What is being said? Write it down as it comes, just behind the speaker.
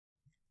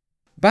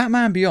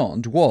Batman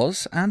Beyond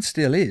was, and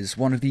still is,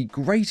 one of the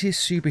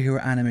greatest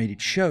superhero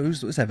animated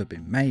shows that has ever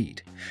been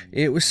made.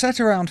 It was set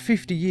around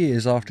 50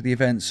 years after the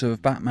events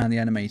of Batman the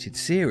Animated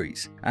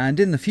Series, and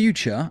in the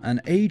future,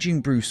 an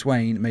aging Bruce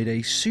Wayne made a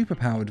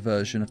superpowered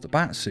version of the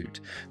Batsuit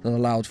that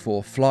allowed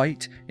for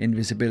flight,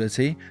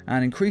 invisibility,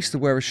 and increased the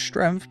wearer's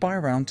strength by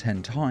around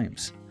 10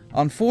 times.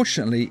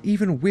 Unfortunately,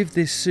 even with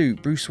this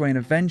suit, Bruce Wayne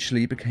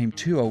eventually became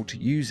too old to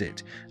use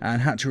it,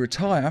 and had to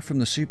retire from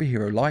the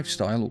superhero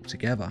lifestyle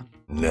altogether.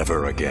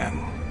 Never again.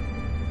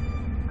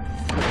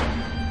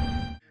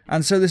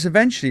 And so this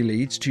eventually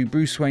leads to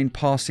Bruce Wayne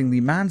passing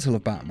the mantle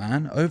of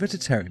Batman over to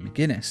Terry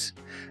McGinnis,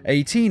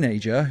 a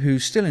teenager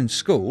who's still in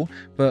school,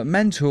 but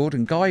mentored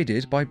and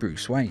guided by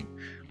Bruce Wayne,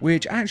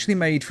 which actually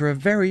made for a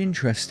very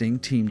interesting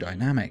team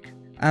dynamic.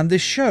 And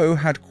this show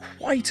had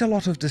quite a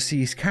lot of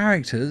deceased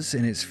characters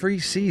in its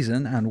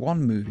 3-season and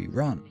 1-movie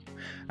run.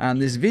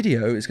 And this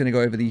video is going to go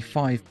over the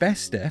 5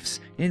 best deaths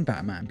in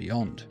Batman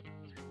Beyond.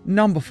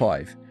 Number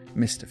 5.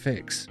 Mr.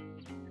 Fix.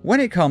 When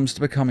it comes to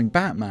becoming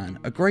Batman,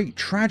 a great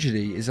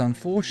tragedy is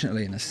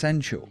unfortunately an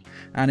essential,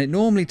 and it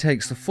normally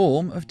takes the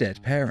form of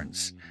dead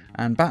parents,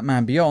 and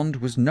Batman Beyond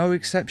was no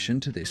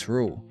exception to this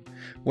rule.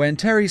 When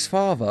Terry's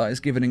father is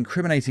given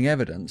incriminating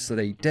evidence that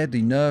a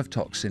deadly nerve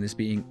toxin is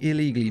being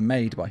illegally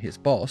made by his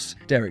boss,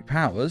 Derek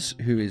Powers,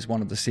 who is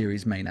one of the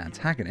series' main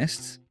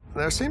antagonists.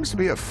 There seems to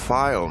be a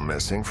file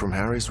missing from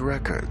Harry's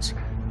records.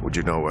 Would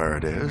you know where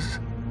it is?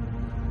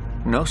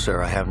 No,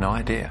 sir, I have no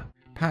idea.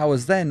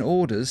 Powers then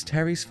orders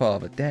Terry's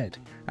father dead,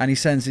 and he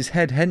sends his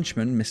head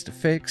henchman, Mr.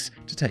 Fix,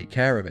 to take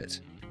care of it.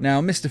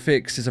 Now, Mr.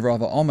 Fix is a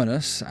rather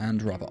ominous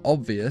and rather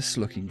obvious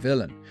looking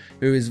villain,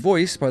 who is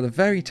voiced by the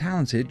very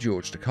talented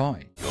George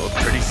Takei. You're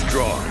pretty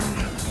strong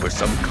for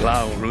some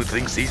clown who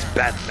thinks he's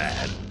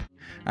Batman.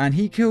 And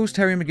he kills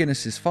Terry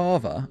McGinnis'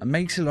 father and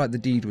makes it like the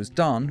deed was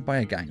done by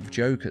a gang of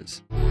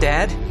jokers.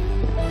 Dad?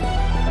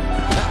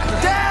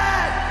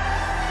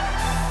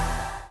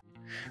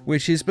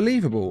 Which is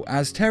believable,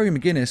 as Terry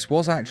McGinnis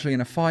was actually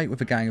in a fight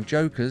with a gang of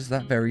jokers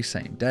that very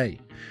same day,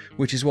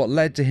 which is what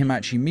led to him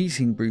actually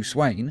meeting Bruce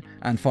Wayne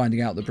and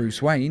finding out that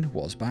Bruce Wayne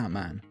was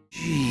Batman.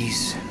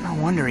 Jeez,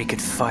 no wonder he could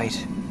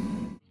fight.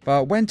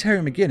 But when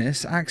Terry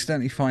McGinnis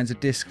accidentally finds a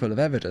disc full of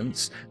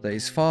evidence that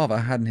his father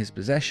had in his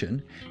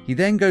possession, he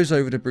then goes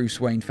over to Bruce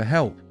Wayne for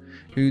help,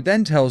 who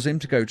then tells him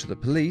to go to the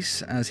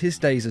police as his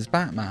days as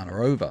Batman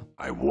are over.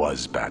 I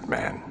was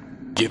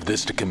Batman. Give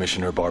this to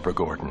Commissioner Barbara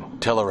Gordon.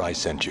 Tell her I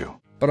sent you.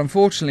 But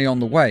unfortunately on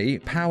the way,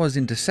 Powers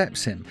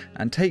intercepts him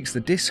and takes the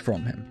disc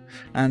from him,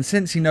 and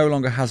since he no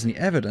longer has any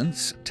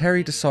evidence,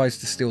 Terry decides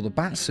to steal the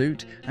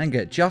Batsuit and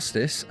get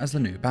justice as the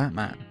new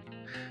Batman.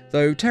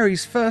 Though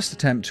Terry's first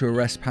attempt to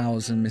arrest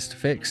Powers and Mr.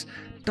 Fix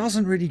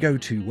doesn't really go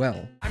too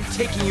well. I'm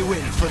taking you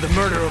in for the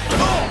murder of...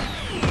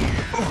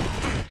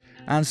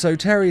 And so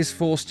Terry is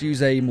forced to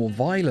use a more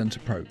violent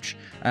approach,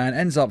 and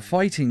ends up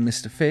fighting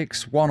Mr.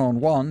 Fix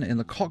one-on-one in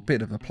the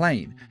cockpit of a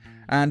plane.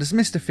 And as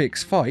Mr.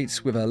 Fix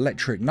fights with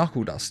electric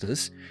knuckle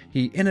dusters,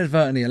 he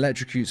inadvertently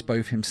electrocutes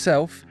both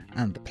himself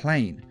and the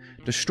plane,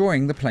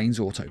 destroying the plane's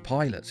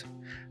autopilot.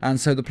 And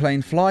so the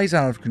plane flies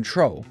out of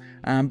control,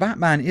 and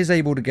Batman is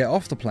able to get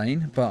off the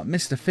plane, but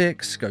Mr.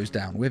 Fix goes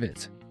down with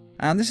it.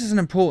 And this is an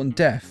important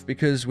death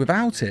because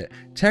without it,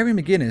 Terry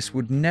McGinnis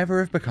would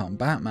never have become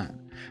Batman.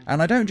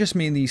 And I don't just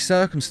mean the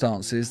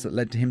circumstances that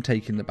led to him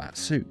taking the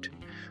Batsuit.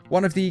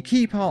 One of the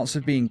key parts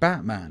of being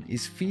Batman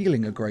is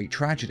feeling a great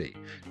tragedy,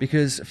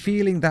 because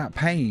feeling that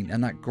pain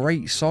and that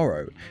great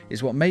sorrow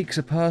is what makes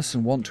a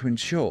person want to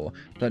ensure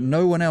that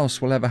no one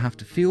else will ever have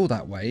to feel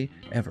that way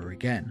ever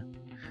again.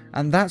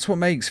 And that's what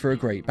makes for a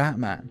great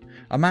Batman,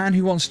 a man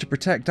who wants to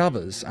protect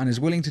others and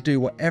is willing to do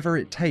whatever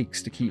it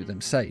takes to keep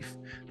them safe,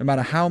 no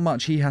matter how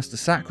much he has to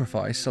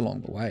sacrifice along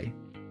the way.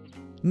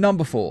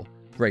 Number 4.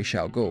 Ra's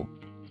al Ghul.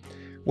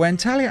 When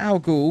Talia al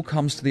Ghul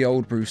comes to the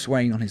old Bruce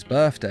Wayne on his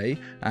birthday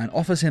and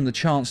offers him the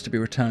chance to be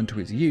returned to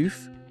his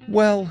youth,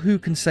 well, who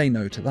can say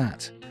no to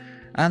that?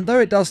 And though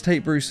it does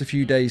take Bruce a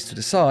few days to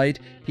decide,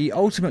 he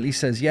ultimately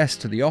says yes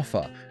to the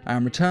offer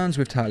and returns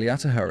with Talia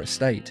to her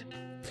estate.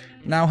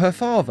 Now her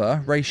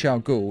father, Ra's al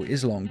Ghul,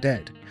 is long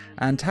dead,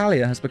 and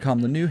Talia has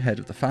become the new head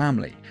of the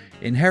family,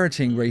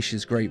 inheriting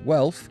Ra's great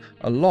wealth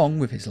along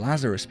with his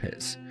Lazarus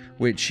pits,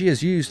 which she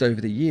has used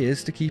over the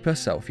years to keep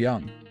herself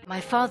young. My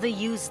father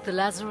used the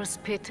Lazarus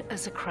Pit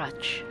as a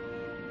crutch.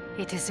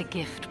 It is a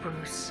gift,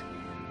 Bruce.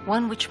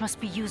 One which must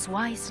be used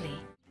wisely.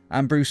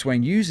 And Bruce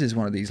Wayne uses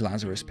one of these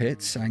Lazarus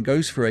Pits and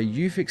goes for a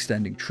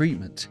youth-extending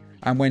treatment,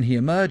 and when he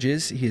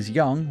emerges, he is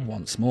young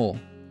once more.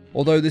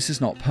 Although this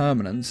is not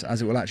permanent,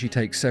 as it will actually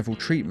take several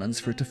treatments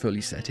for it to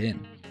fully set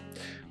in.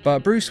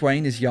 But Bruce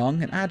Wayne is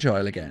young and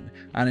agile again,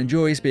 and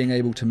enjoys being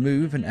able to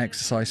move and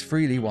exercise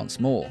freely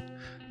once more,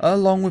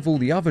 along with all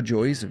the other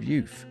joys of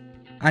youth.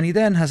 And he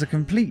then has a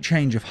complete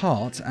change of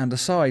heart and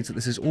decides that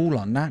this is all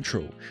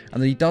unnatural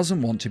and that he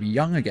doesn't want to be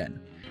young again.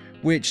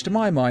 Which to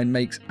my mind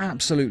makes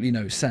absolutely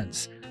no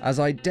sense, as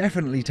I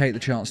definitely take the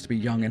chance to be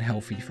young and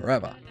healthy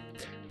forever.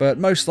 But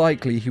most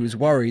likely he was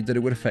worried that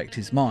it would affect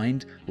his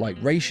mind, like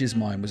Ra's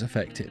mind was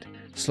affected,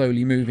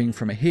 slowly moving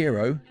from a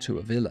hero to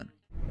a villain.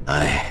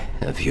 I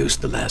have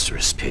used the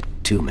Lazarus Pit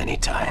too many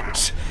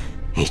times.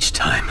 Each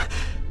time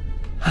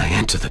I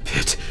enter the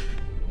pit,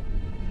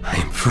 I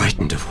am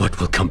frightened of what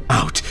will come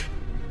out.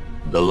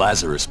 The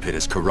Lazarus Pit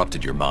has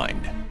corrupted your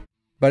mind.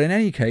 But in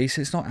any case,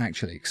 it's not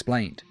actually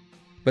explained.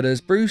 But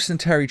as Bruce and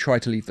Terry try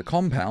to leave the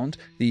compound,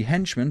 the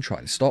henchmen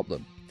try to stop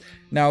them.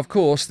 Now of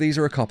course, these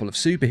are a couple of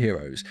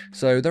superheroes,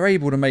 so they're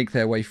able to make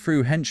their way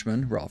through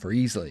henchmen rather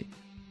easily.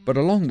 But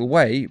along the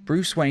way,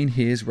 Bruce Wayne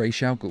hears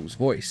Ra's al Ghul's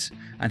voice,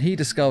 and he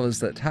discovers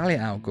that Talia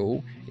al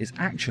Ghul is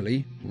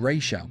actually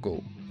Ra's al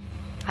Ghul.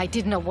 I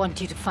did not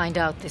want you to find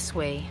out this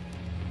way,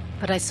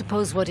 but I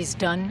suppose what is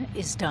done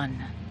is done.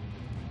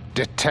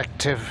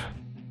 Detective.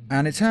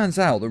 And it turns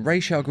out that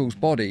Ra's al Ghul's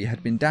body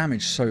had been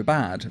damaged so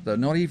bad that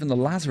not even the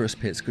Lazarus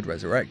Pits could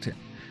resurrect him,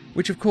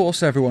 which of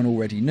course everyone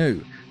already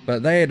knew,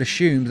 but they had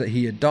assumed that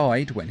he had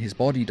died when his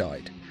body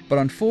died. But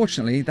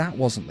unfortunately that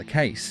wasn't the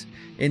case.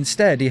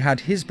 Instead, he had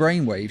his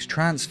brainwaves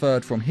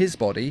transferred from his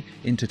body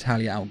into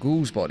Talia al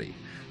Ghul's body,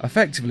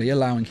 effectively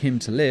allowing him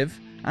to live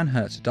and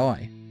her to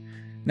die.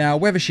 Now,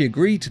 whether she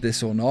agreed to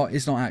this or not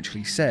is not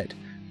actually said,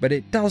 but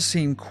it does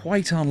seem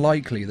quite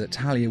unlikely that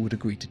Talia would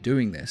agree to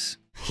doing this.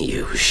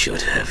 You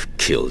should have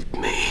killed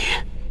me.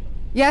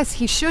 Yes,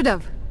 he should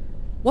have.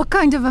 What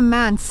kind of a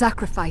man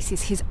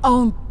sacrifices his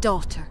own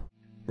daughter?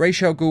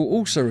 Ra's al Ghul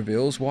also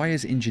reveals why he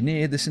has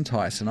engineered this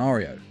entire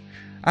scenario.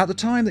 At the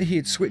time that he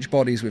had switched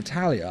bodies with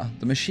Talia,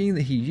 the machine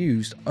that he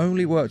used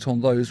only worked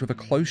on those with a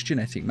close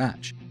genetic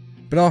match.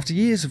 But after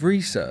years of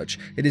research,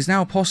 it is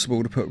now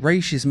possible to put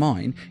Ra's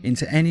mind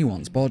into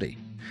anyone's body.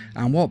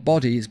 And what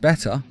body is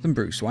better than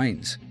Bruce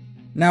Wayne's?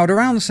 Now, at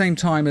around the same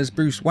time as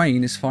Bruce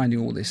Wayne is finding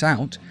all this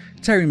out,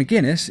 Terry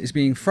McGinnis is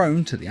being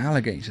thrown to the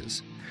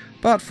alligators.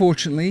 But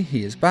fortunately,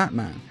 he is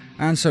Batman,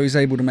 and so he's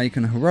able to make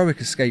an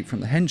heroic escape from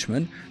the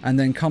henchmen and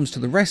then comes to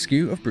the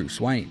rescue of Bruce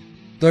Wayne.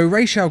 Though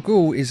Ra's al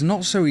Ghul is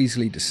not so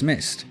easily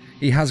dismissed,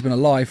 he has been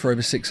alive for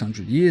over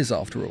 600 years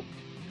after all.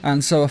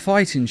 And so a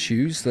fight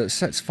ensues that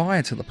sets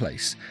fire to the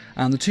place,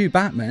 and the two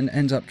Batmen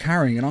end up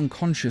carrying an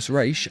unconscious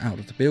Ra's out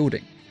of the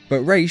building.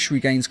 But Ra's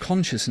regains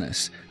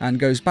consciousness and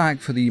goes back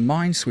for the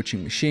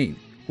mind-switching machine,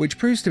 which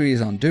proves to be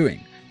his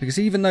undoing, because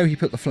even though he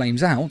put the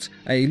flames out,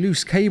 a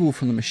loose cable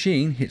from the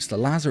machine hits the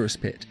Lazarus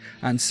Pit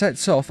and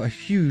sets off a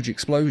huge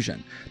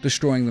explosion,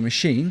 destroying the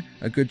machine,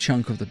 a good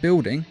chunk of the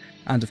building,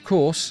 and of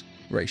course,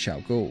 Ra's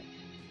al Ghul.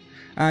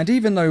 And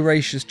even though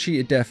Ra's has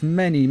cheated death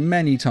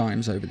many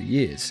times over the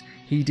years,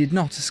 he did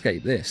not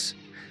escape this.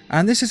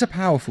 And this is a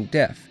powerful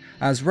death,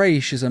 as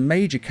Ra's is a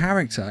major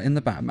character in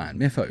the Batman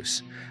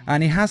mythos,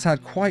 and he has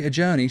had quite a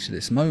journey to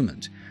this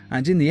moment,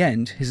 and in the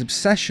end, his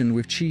obsession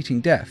with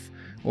cheating death,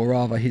 or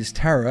rather his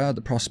terror at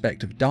the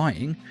prospect of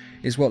dying,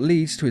 is what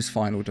leads to his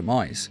final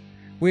demise,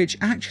 which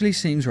actually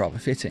seems rather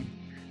fitting.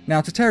 Now,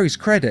 to Terry's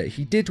credit,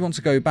 he did want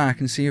to go back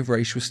and see if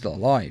Ra's was still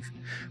alive,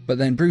 but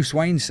then Bruce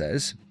Wayne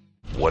says,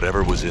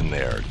 Whatever was in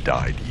there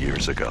died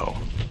years ago.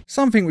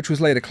 Something which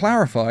was later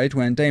clarified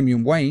when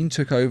Damian Wayne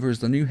took over as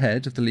the new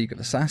head of the League of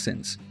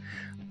Assassins.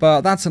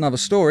 But that's another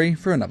story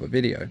for another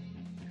video.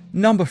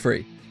 Number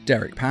 3.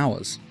 Derek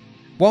Powers.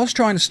 Whilst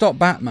trying to stop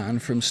Batman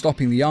from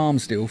stopping the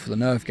arms deal for the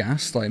nerve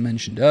gas that I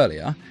mentioned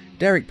earlier,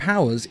 Derek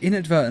Powers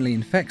inadvertently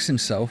infects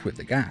himself with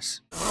the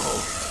gas.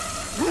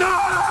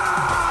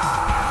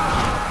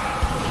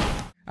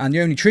 And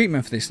the only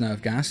treatment for this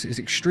nerve gas is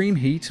extreme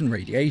heat and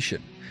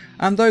radiation.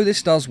 And though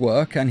this does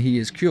work and he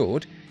is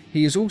cured,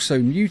 he is also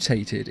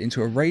mutated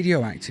into a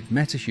radioactive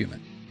metahuman.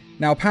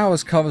 Now,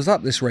 Powers covers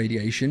up this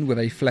radiation with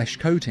a flesh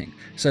coating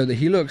so that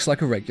he looks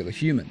like a regular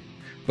human.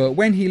 But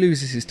when he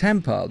loses his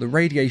temper, the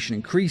radiation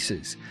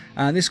increases,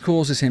 and this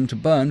causes him to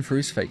burn through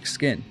his fake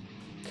skin.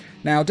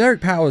 Now, Derek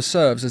Powers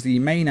serves as the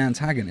main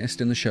antagonist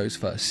in the show's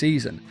first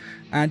season,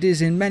 and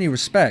is in many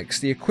respects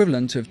the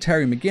equivalent of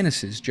Terry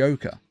McGinnis's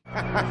Joker.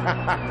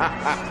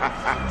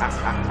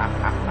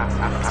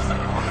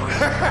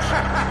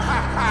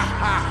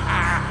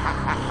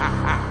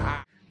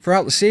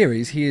 Throughout the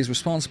series, he is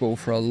responsible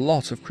for a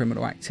lot of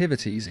criminal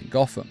activities in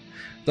Gotham,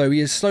 though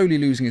he is slowly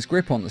losing his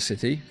grip on the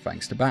city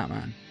thanks to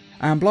Batman.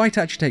 And Blight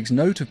actually takes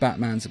note of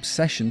Batman's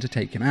obsession to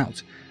take him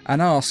out,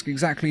 and asks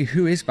exactly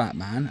who is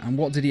Batman and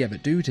what did he ever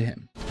do to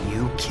him.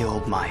 You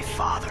killed my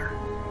father.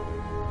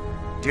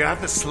 Do you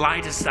have the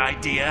slightest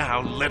idea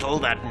how little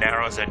that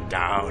narrows it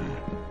down?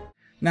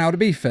 Now, to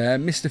be fair,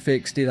 Mr.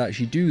 Fix did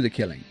actually do the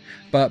killing,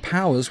 but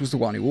Powers was the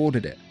one who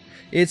ordered it.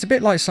 It's a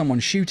bit like someone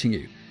shooting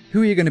you.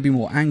 Who are you going to be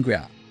more angry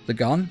at, the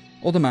gun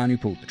or the man who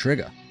pulled the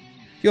trigger?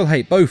 You'll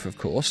hate both, of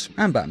course,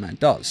 and Batman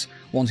does,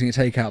 wanting to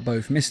take out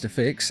both Mr.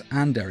 Fix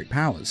and Derek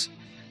Powers.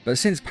 But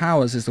since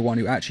Powers is the one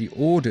who actually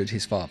ordered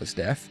his father's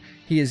death,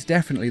 he is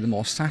definitely the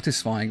more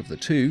satisfying of the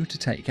two to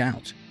take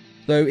out.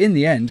 Though in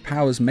the end,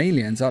 Powers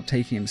mainly ends up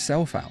taking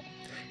himself out.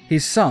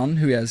 His son,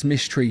 who he has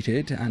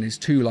mistreated and is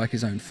too like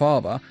his own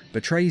father,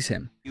 betrays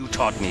him. You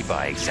taught me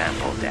by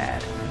example,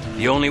 Dad.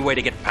 The only way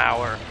to get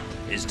power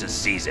is to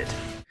seize it.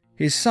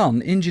 His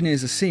son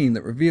engineers a scene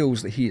that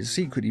reveals that he is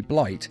secretly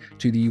Blight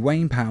to the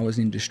Wayne Powers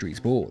Industries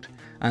board,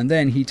 and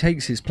then he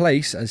takes his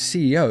place as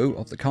CEO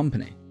of the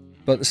company.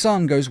 But the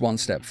son goes one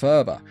step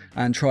further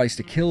and tries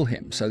to kill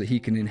him so that he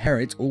can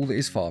inherit all that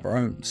his father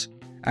owns.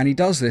 And he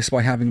does this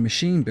by having a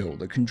machine built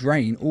that can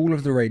drain all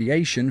of the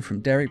radiation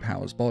from Derek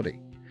Powers' body.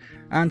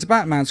 And to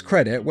Batman's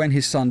credit, when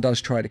his son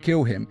does try to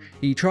kill him,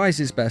 he tries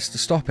his best to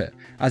stop it,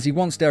 as he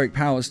wants Derek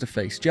Powers to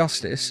face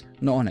justice,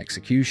 not an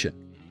execution.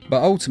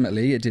 But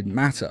ultimately it didn't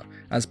matter,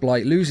 as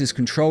Blight loses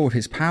control of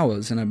his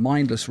powers in a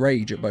mindless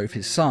rage at both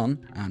his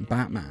son and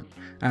Batman,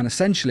 and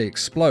essentially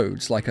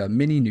explodes like a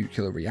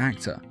mini-nuclear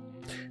reactor.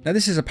 Now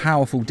this is a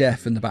powerful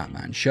death in the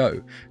Batman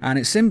show, and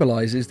it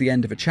symbolises the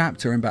end of a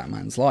chapter in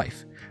Batman's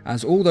life,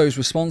 as all those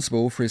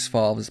responsible for his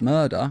father's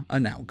murder are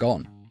now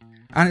gone.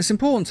 And it's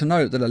important to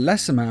note that a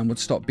lesser man would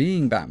stop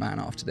being Batman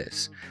after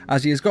this,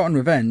 as he has gotten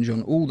revenge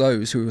on all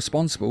those who were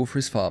responsible for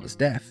his father's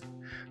death.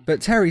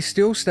 But Terry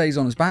still stays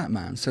on as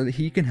Batman so that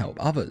he can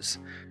help others,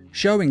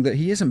 showing that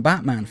he isn't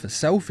Batman for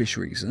selfish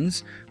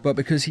reasons, but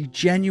because he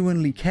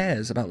genuinely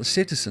cares about the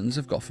citizens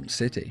of Gotham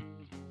City.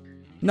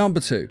 Number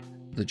 2.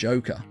 The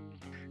Joker.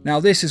 Now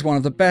this is one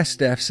of the best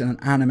deaths in an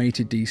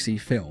animated DC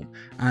film,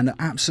 and an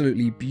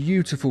absolutely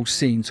beautiful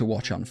scene to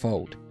watch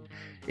unfold.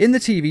 In the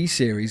TV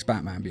series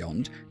Batman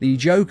Beyond, the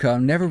Joker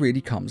never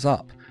really comes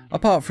up,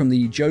 apart from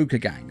the Joker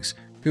gangs,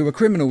 who are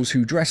criminals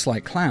who dress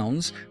like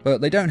clowns,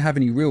 but they don't have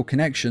any real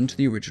connection to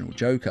the original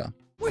Joker.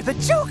 We're the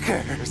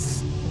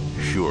Jokers!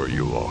 Sure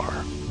you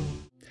are.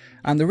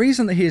 And the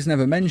reason that he is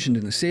never mentioned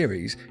in the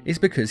series is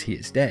because he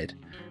is dead,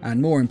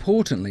 and more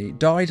importantly,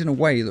 died in a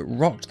way that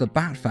rocked the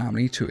Bat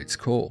family to its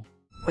core.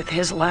 With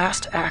his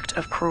last act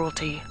of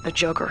cruelty, the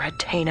Joker had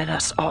tainted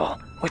us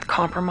all with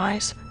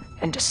compromise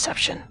and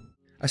deception.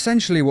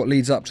 Essentially what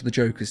leads up to the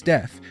Joker's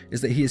death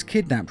is that he has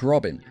kidnapped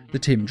Robin, the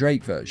Tim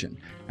Drake version,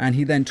 and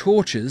he then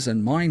tortures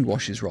and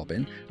mind-washes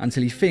Robin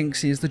until he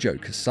thinks he is the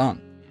Joker's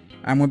son.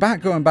 And when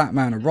Batgirl and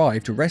Batman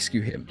arrive to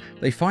rescue him,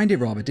 they find it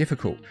rather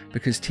difficult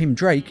because Tim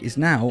Drake is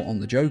now on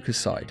the Joker's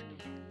side.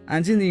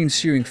 And in the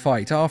ensuing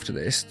fight after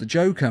this, the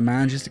Joker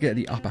manages to get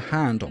the upper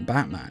hand on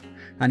Batman,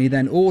 and he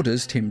then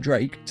orders Tim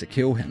Drake to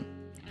kill him.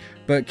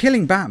 But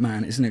killing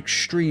Batman is an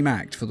extreme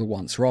act for the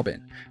once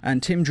Robin,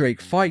 and Tim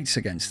Drake fights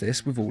against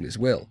this with all his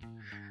will.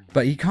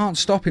 But he can't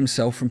stop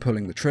himself from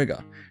pulling the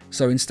trigger,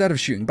 so instead of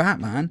shooting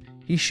Batman,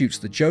 he shoots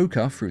the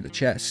Joker through the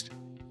chest,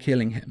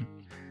 killing him.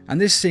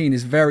 And this scene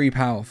is very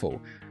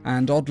powerful,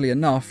 and oddly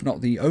enough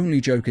not the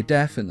only Joker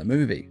death in the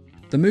movie.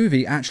 The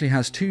movie actually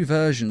has 2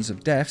 versions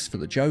of deaths for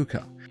the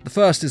Joker. The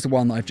first is the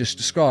one that I've just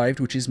described,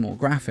 which is more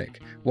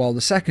graphic, while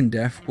the second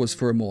death was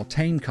for a more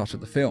tame cut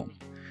of the film.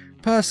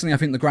 Personally, I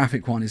think the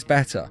graphic one is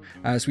better,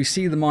 as we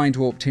see the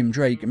mind-warped Tim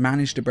Drake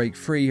manage to break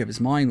free of his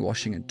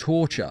mind-washing and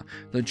torture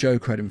that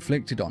Joker had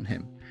inflicted on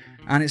him.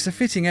 And it's a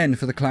fitting end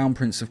for the Clown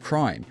Prince of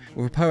Crime,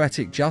 with a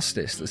poetic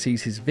justice that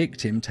sees his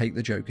victim take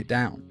the Joker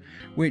down,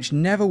 which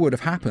never would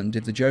have happened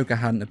if the Joker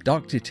hadn't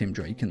abducted Tim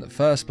Drake in the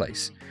first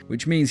place,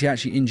 which means he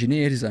actually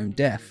engineered his own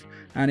death,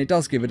 and it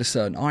does give it a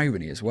certain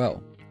irony as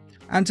well.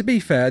 And to be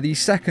fair, the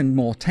second,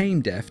 more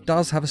tame death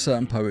does have a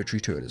certain poetry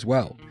to it as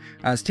well,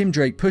 as Tim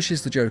Drake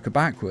pushes the Joker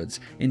backwards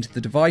into the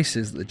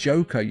devices that the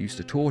Joker used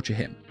to torture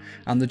him,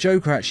 and the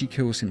Joker actually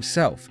kills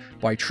himself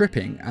by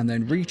tripping and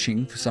then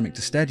reaching for something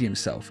to steady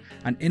himself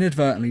and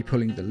inadvertently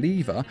pulling the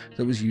lever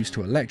that was used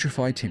to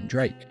electrify Tim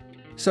Drake.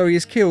 So he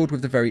is killed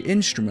with the very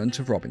instrument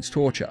of Robin's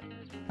torture.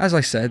 As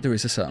I said, there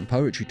is a certain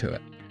poetry to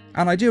it.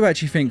 And I do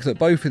actually think that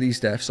both of these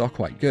deaths are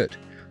quite good,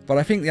 but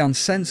I think the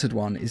uncensored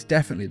one is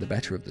definitely the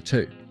better of the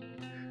two.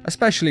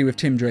 Especially with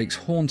Tim Drake's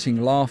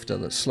haunting laughter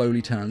that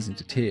slowly turns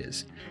into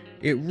tears.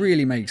 It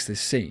really makes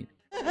this scene.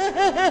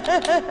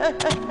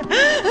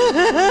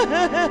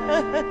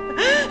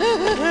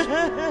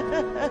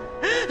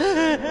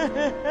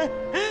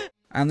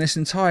 And this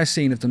entire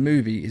scene of the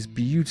movie is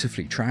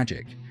beautifully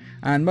tragic,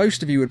 and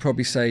most of you would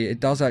probably say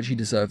it does actually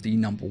deserve the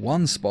number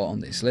 1 spot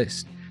on this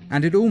list,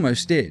 and it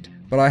almost did,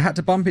 but I had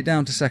to bump it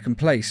down to second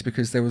place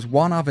because there was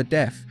one other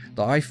death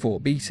that I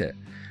thought beat it,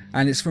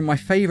 and it's from my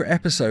favourite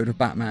episode of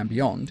Batman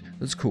Beyond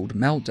that's called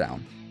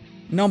Meltdown.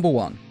 Number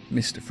 1.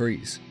 Mr.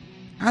 Freeze.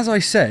 As I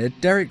said,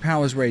 Derek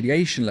Powers'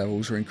 radiation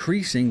levels were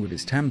increasing with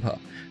his temper,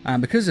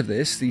 and because of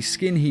this, the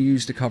skin he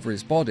used to cover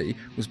his body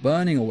was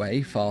burning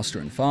away faster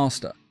and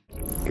faster.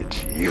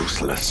 It's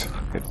useless.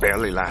 It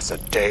barely lasts a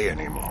day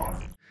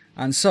anymore.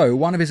 And so,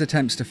 one of his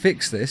attempts to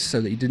fix this so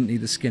that he didn't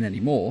need the skin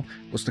anymore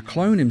was to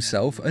clone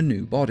himself a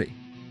new body.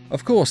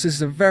 Of course, this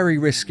is a very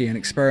risky and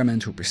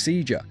experimental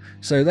procedure,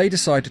 so they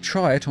decide to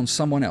try it on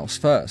someone else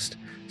first,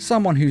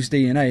 someone whose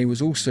DNA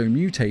was also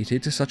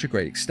mutated to such a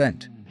great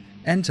extent.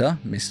 Enter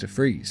Mr.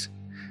 Freeze.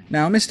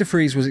 Now, Mr.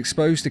 Freeze was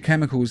exposed to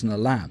chemicals in the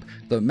lab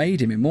that made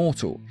him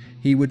immortal.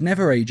 He would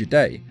never age a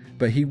day,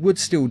 but he would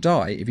still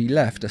die if he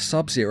left a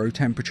sub-zero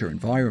temperature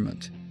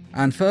environment.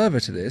 And further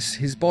to this,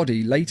 his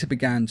body later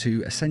began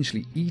to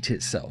essentially eat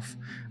itself,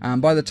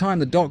 and by the time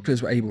the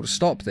doctors were able to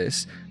stop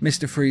this,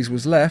 Mr. Freeze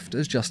was left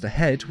as just a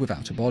head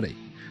without a body.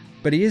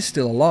 But he is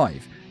still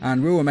alive,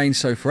 and will remain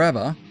so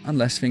forever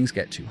unless things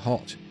get too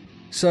hot.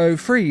 So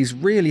Freeze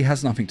really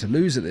has nothing to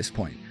lose at this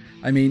point,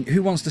 I mean,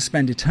 who wants to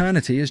spend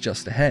eternity as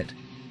just a head?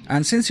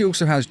 And since he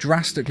also has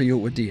drastically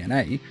altered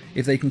DNA,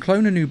 if they can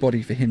clone a new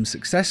body for him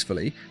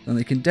successfully, then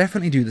they can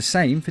definitely do the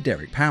same for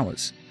Derek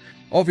Powers.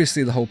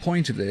 Obviously the whole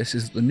point of this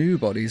is that the new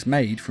body is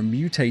made from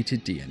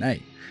mutated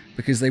DNA,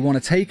 because they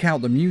want to take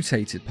out the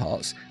mutated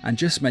parts and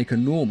just make a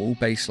normal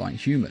baseline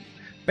human,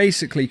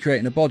 basically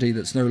creating a body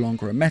that's no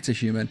longer a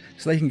metahuman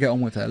so they can get on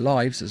with their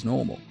lives as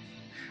normal.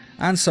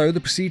 And so the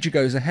procedure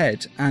goes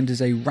ahead and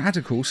is a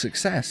radical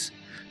success.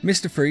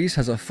 Mr. Freeze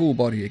has a full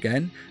body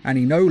again, and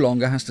he no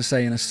longer has to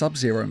stay in a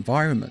Sub-Zero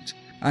environment,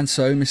 and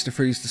so Mr.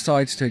 Freeze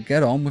decides to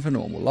get on with a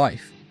normal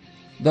life.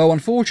 Though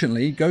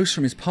unfortunately, ghosts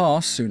from his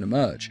past soon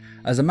emerge,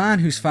 as a man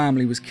whose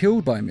family was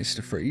killed by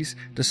Mr. Freeze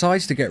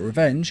decides to get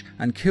revenge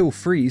and kill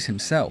Freeze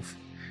himself,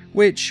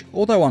 which,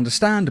 although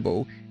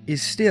understandable,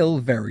 is still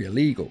very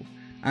illegal,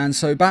 and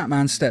so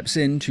Batman steps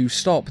in to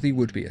stop the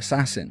would-be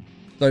assassin,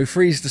 though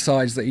Freeze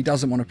decides that he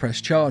doesn't want to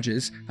press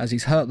charges as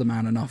he's hurt the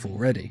man enough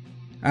already.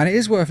 And it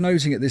is worth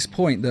noting at this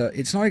point that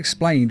it's not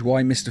explained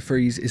why Mr.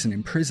 Freeze isn't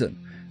in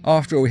prison.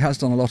 After all, he has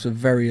done a lot of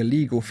very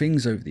illegal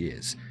things over the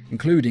years,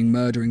 including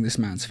murdering this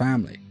man's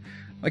family.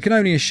 I can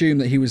only assume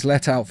that he was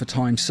let out for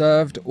time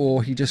served,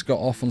 or he just got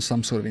off on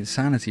some sort of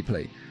insanity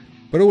plea.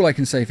 But all I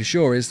can say for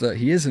sure is that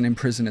he isn't in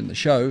prison in the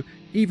show,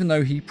 even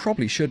though he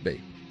probably should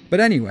be.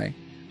 But anyway,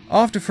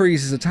 after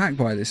Freeze is attacked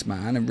by this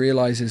man and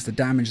realises the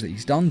damage that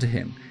he's done to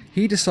him,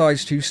 he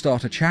decides to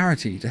start a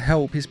charity to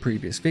help his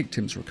previous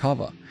victims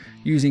recover,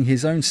 using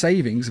his own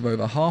savings of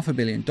over $500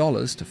 million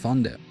to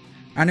fund it.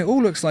 And it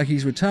all looks like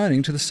he's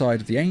returning to the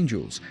side of the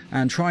Angels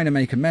and trying to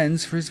make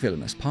amends for his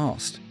villainous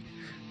past.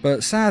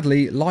 But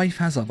sadly, life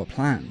has other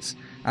plans,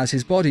 as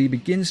his body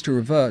begins to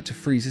revert to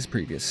Freeze's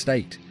previous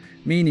state,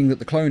 meaning that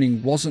the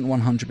cloning wasn't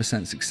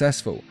 100%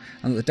 successful,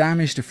 and that the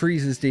damage to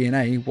Freeze's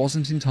DNA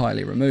wasn't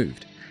entirely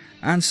removed.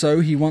 And so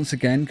he once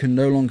again can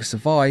no longer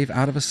survive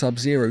out of a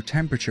Sub-Zero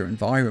temperature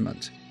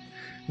environment.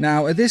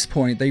 Now at this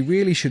point they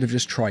really should have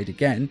just tried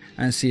again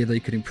and see if they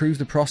could improve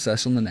the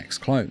process on the next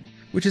clone,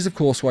 which is of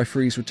course why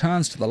Freeze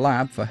returns to the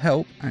lab for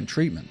help and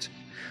treatment.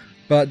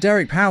 But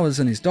Derek Powers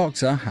and his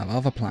doctor have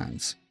other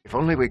plans. If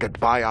only we could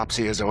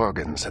biopsy his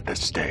organs at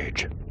this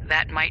stage.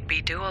 That might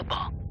be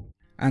doable.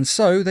 And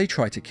so they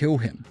try to kill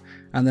him,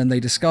 and then they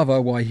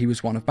discover why he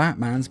was one of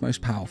Batman's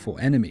most powerful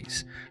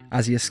enemies,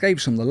 as he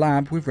escapes from the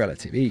lab with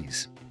relative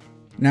ease.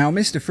 Now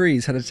Mr.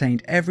 Freeze had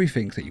attained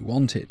everything that he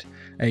wanted,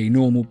 a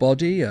normal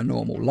body, a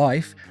normal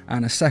life,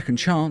 and a second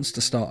chance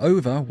to start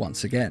over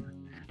once again.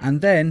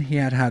 And then he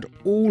had had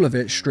all of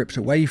it stripped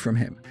away from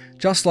him,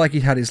 just like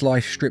he'd had his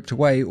life stripped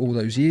away all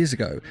those years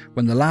ago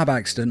when the lab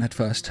accident had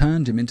first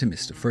turned him into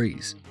Mr.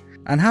 Freeze.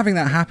 And having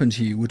that happen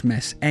to you would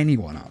mess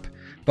anyone up,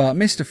 but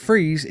Mr.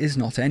 Freeze is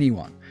not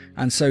anyone,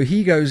 and so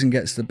he goes and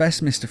gets the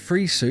best Mr.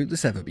 Freeze suit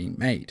that's ever been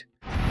made.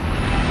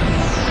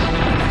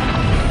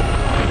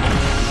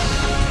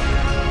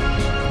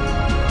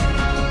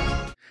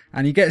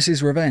 And he gets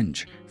his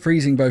revenge,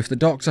 freezing both the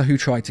Doctor who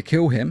tried to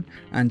kill him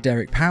and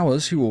Derek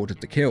Powers who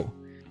ordered the kill.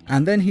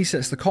 And then he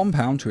sets the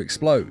compound to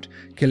explode,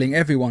 killing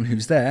everyone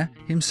who's there,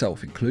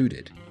 himself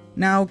included.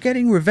 Now,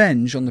 getting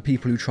revenge on the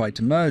people who tried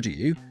to murder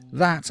you,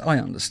 that I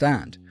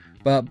understand.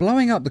 But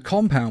blowing up the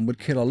compound would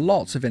kill a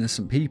lot of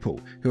innocent people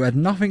who had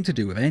nothing to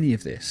do with any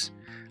of this.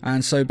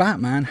 And so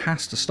Batman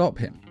has to stop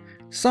him.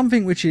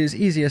 Something which is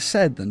easier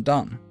said than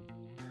done.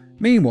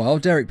 Meanwhile,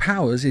 Derek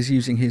Powers is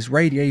using his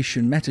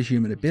radiation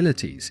metahuman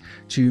abilities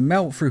to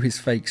melt through his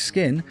fake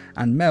skin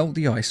and melt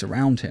the ice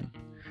around him.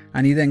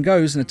 And he then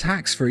goes and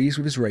attacks Freeze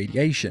with his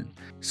radiation,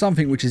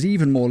 something which is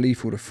even more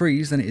lethal to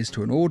Freeze than it is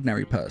to an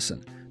ordinary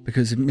person,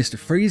 because if Mr.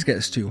 Freeze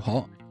gets too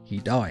hot, he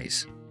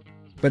dies.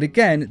 But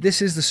again,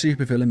 this is the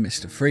supervillain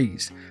Mr.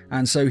 Freeze,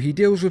 and so he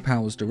deals with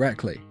Powers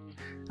directly.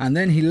 And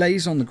then he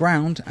lays on the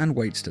ground and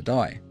waits to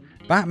die.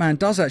 Batman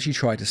does actually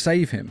try to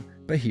save him,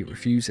 but he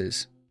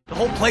refuses. The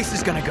whole place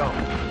is gonna go.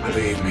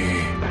 Believe me,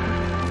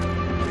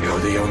 you're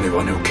the only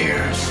one who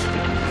cares.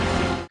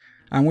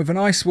 And with an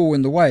ice wall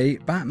in the way,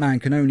 Batman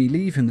can only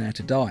leave him there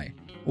to die,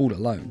 all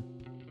alone.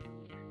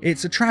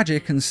 It's a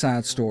tragic and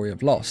sad story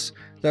of loss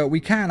that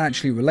we can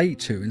actually relate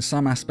to in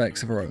some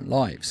aspects of our own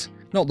lives.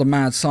 Not the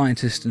mad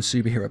scientist and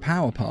superhero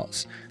power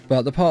parts,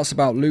 but the parts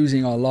about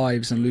losing our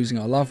lives and losing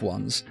our loved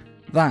ones,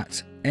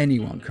 that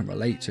anyone can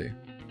relate to.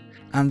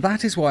 And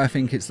that is why I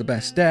think it's the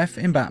best death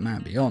in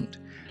Batman Beyond.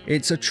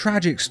 It's a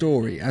tragic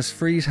story as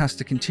Freeze has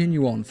to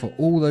continue on for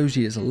all those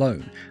years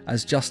alone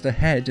as just a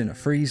head in a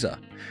freezer,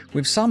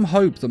 with some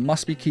hope that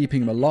must be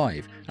keeping him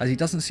alive as he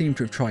doesn't seem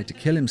to have tried to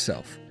kill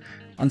himself,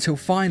 until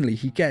finally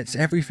he gets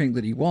everything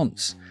that he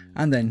wants,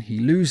 and then he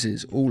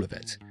loses all of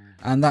it.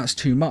 And that's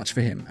too much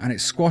for him, and it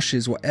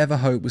squashes whatever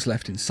hope was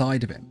left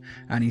inside of him,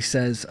 and he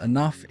says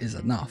enough is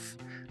enough,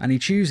 and he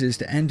chooses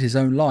to end his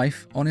own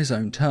life on his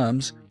own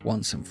terms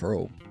once and for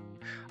all.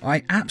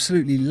 I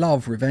absolutely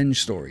love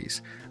revenge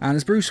stories, and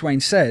as Bruce Wayne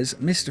says,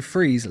 Mr.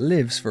 Freeze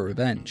lives for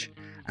revenge.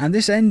 And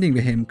this ending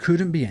for him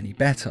couldn't be any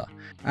better,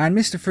 and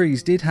Mr.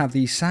 Freeze did have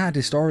the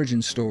saddest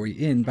origin story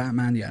in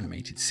Batman the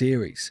Animated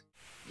Series.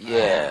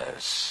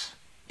 Yes,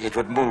 It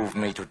would move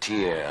me to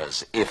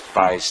tears if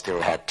I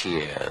still had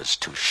tears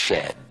to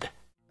shed.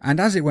 And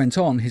as it went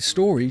on, his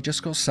story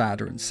just got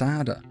sadder and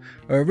sadder.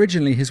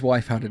 Originally his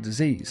wife had a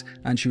disease,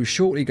 and she was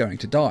shortly going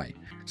to die,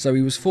 so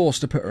he was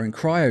forced to put her in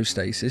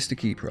cryostasis to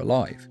keep her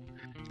alive.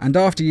 And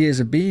after years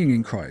of being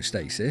in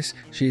cryostasis,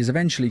 she is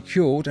eventually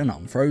cured and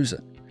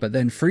unfrozen. But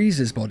then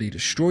Freeze's body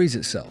destroys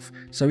itself,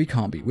 so he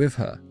can't be with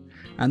her.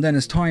 And then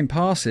as time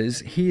passes,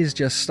 he is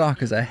just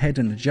stuck as a head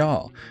in a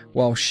jar,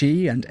 while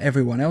she and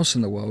everyone else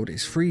in the world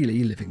is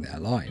freely living their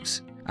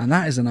lives. And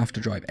that is enough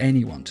to drive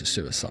anyone to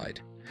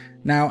suicide.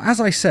 Now, as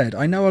I said,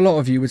 I know a lot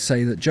of you would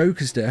say that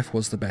Joker's death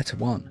was the better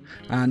one,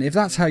 and if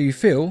that's how you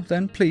feel,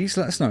 then please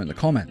let us know in the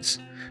comments.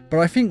 But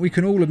I think we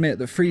can all admit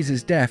that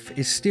Freeze's death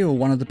is still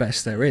one of the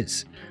best there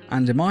is,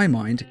 and in my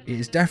mind, it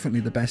is definitely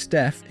the best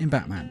death in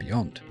Batman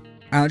Beyond.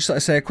 And I'd just like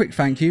to say a quick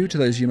thank you to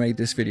those who made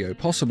this video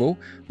possible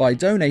by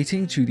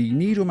donating to the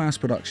Needle Mouse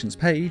Productions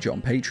page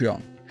on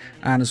Patreon.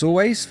 And as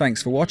always,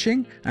 thanks for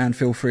watching, and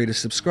feel free to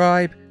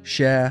subscribe,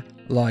 share,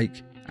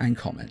 like, and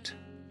comment.